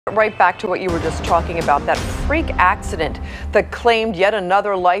right back to what you were just talking about, that freak accident that claimed yet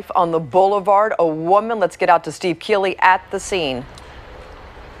another life on the boulevard. A woman. Let's get out to Steve Keeley at the scene.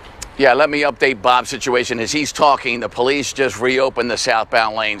 Yeah, let me update Bob's situation. As he's talking, the police just reopened the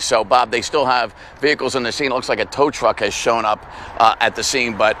southbound lane. So, Bob, they still have vehicles on the scene. It looks like a tow truck has shown up at the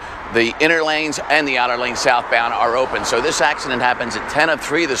scene, but the inner lanes and the outer lane southbound are open. So this accident happens at 10 of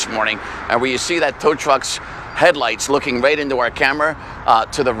 3 this morning, and where you see that tow truck's headlights looking right into our camera,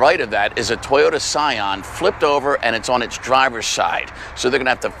 to the right of that is a Toyota Scion flipped over, and it's on its driver's side. So they're gonna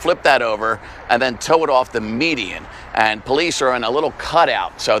have to flip that over and then tow it off the median. And police are in a little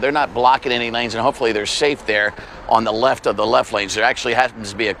cutout, so they're not blocking any lanes, and hopefully they're safe there on the left of the left lanes. There actually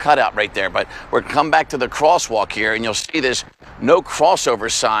happens to be a cutout right there, but we're come back to the crosswalk here, and you'll see this no crossover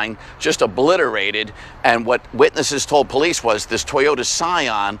sign just obliterated. And what witnesses told police was this Toyota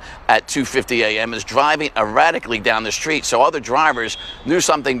Scion at 2:50 a.m. is driving erratically down the street. So other drivers knew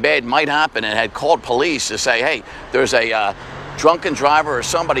something bad might happen and had called police to say, hey, there's a drunken driver or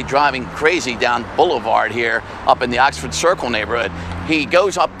somebody driving crazy down Boulevard here up in the Oxford Circle neighborhood. He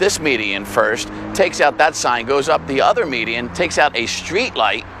goes up this median first, takes out that sign, goes up the other median, takes out a street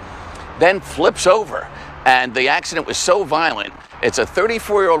light, then flips over. And the accident was so violent. It's a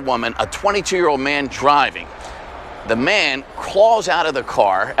 34-year-old woman, a 22-year-old man driving. The man crawls out of the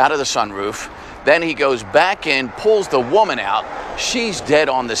car, out of the sunroof. Then he goes back in, pulls the woman out. She's dead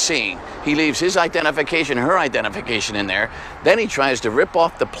on the scene. He leaves his identification, her identification in there. Then he tries to rip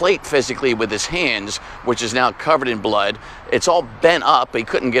off the plate physically with his hands, which is now covered in blood. It's all bent up. He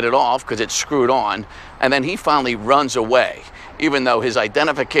couldn't get it off because it's screwed on. And then he finally runs away. Even though his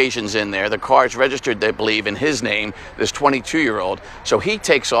identification's in there, the car's registered, they believe, in his name, this 22-year-old. So he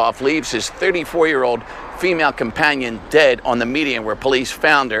takes off, leaves his 34-year-old female companion dead on the median where police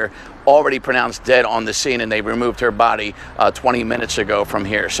found her, already pronounced dead on the scene, and they removed her body 20 minutes ago from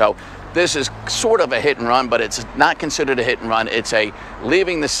here. So this is sort of a hit and run, but it's not considered a hit and run. It's a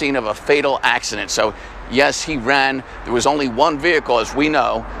leaving the scene of a fatal accident. So yes, he ran. There was only one vehicle, as we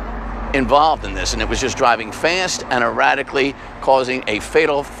know, involved in this, and it was just driving fast and erratically, causing a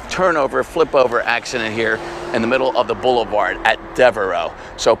fatal turnover, flip over accident here in the middle of the boulevard at Devereaux.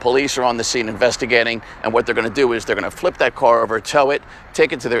 So police are on the scene investigating, and what they're going to do is they're going to flip that car over, tow it,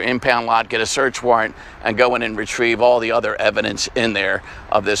 take it to their impound lot, get a search warrant, and go in and retrieve all the other evidence in there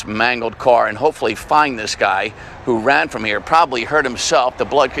of this mangled car, and hopefully find this guy who ran from here, probably hurt himself. The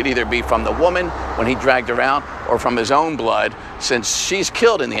blood could either be from the woman when he dragged her out or from his own blood. Since she's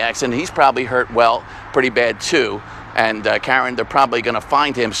killed in the accident, he's probably hurt, well, pretty bad too. And Karen, they're probably going to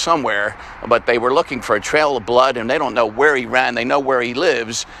find him somewhere, but they were looking for a trail of blood, and they don't know where he ran. They know where he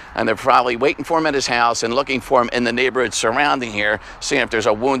lives, and they're probably waiting for him at his house and looking for him in the neighborhood surrounding here, seeing if there's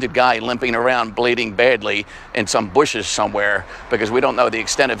a wounded guy limping around, bleeding badly in some bushes somewhere, because we don't know the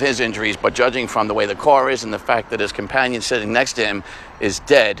extent of his injuries, but judging from the way the car is and the fact that his companion sitting next to him is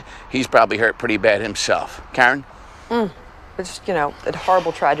dead, he's probably hurt pretty bad himself. Karen? It's, you know, a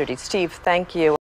horrible tragedy. Steve, thank you.